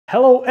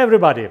Hello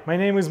everybody, my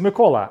name is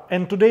Mykola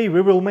and today we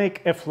will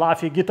make a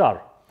fluffy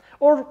guitar,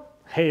 or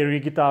hairy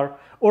guitar,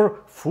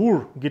 or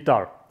fur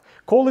guitar.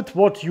 Call it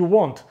what you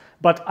want,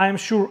 but I'm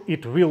sure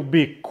it will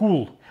be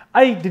cool.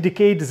 I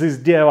dedicate this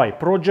DIY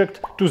project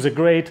to the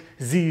great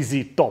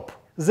ZZ Top.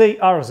 They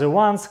are the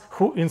ones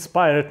who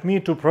inspired me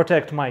to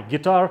protect my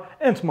guitar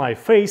and my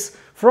face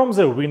from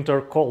the winter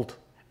cold.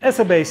 As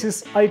a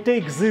basis, I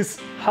take this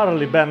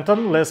Harley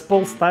Benton Les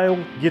Paul style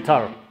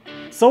guitar.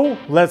 So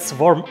let's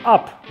warm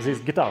up this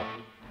guitar.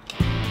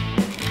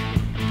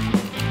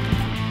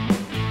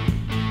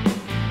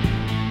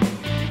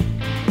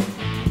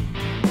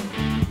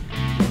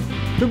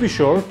 To be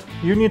short,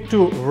 you need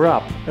to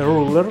wrap a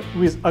ruler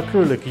with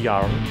acrylic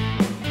yarn,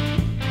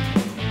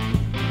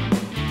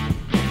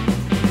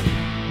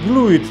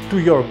 glue it to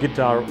your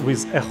guitar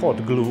with a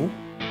hot glue,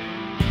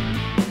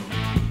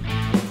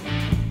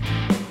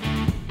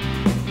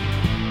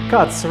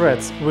 cut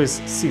threads with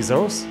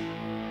scissors,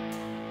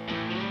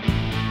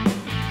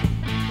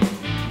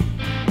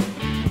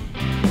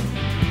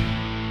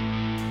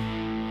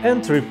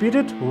 and repeat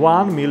it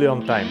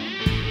 1,000,000 times.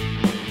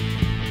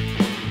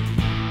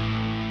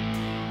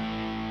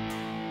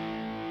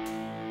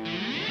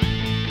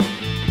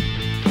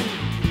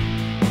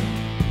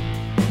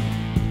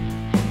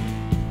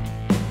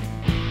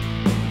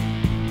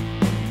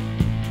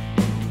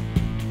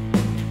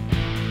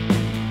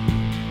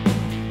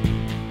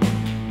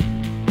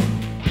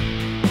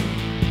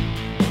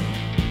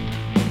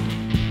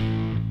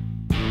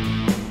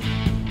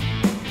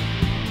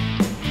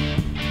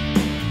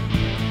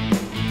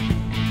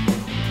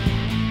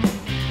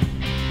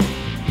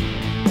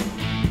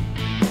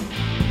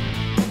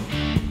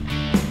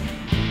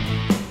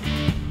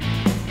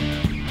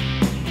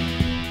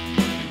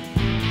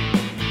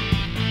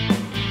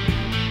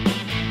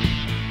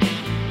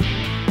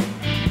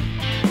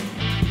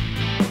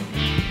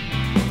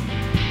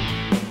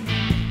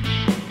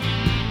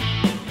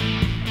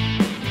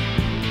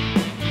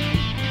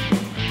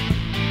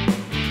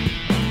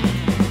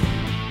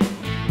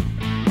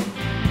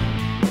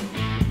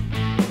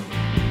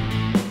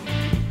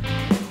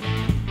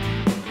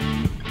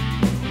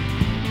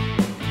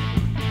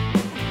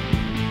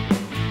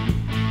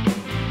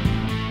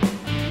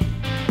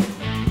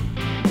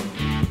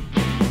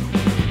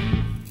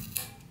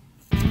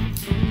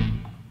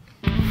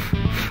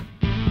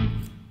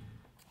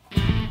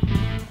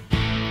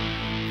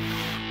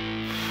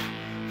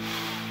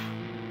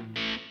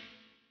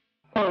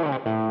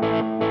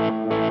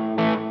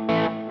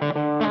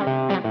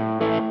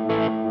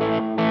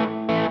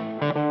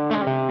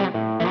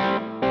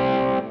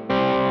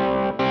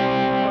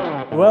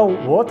 Well,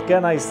 what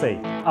can I say?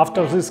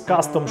 After this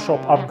custom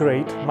shop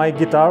upgrade, my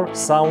guitar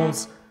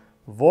sounds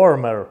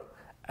warmer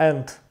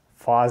and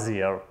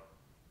fuzzier.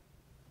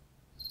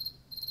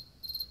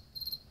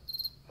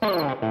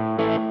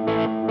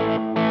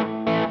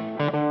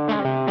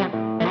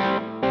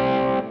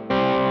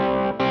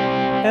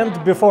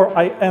 And before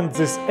I end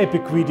this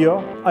epic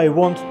video, I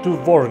want to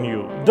warn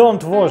you,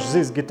 don't wash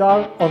this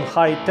guitar on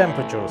high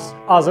temperatures,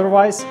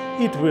 otherwise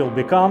it will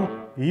become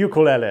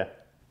ukulele.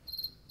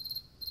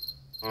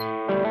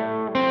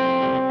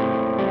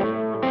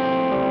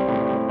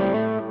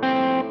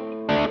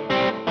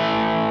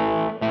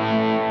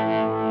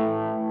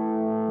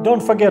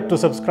 Don't forget to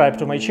subscribe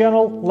to my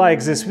channel, like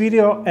this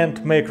video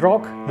and make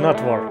rock,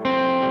 not war.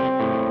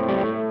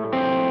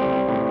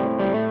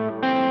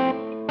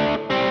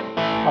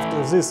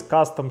 After this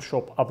custom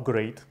shop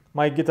upgrade,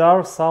 my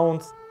guitar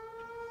sounds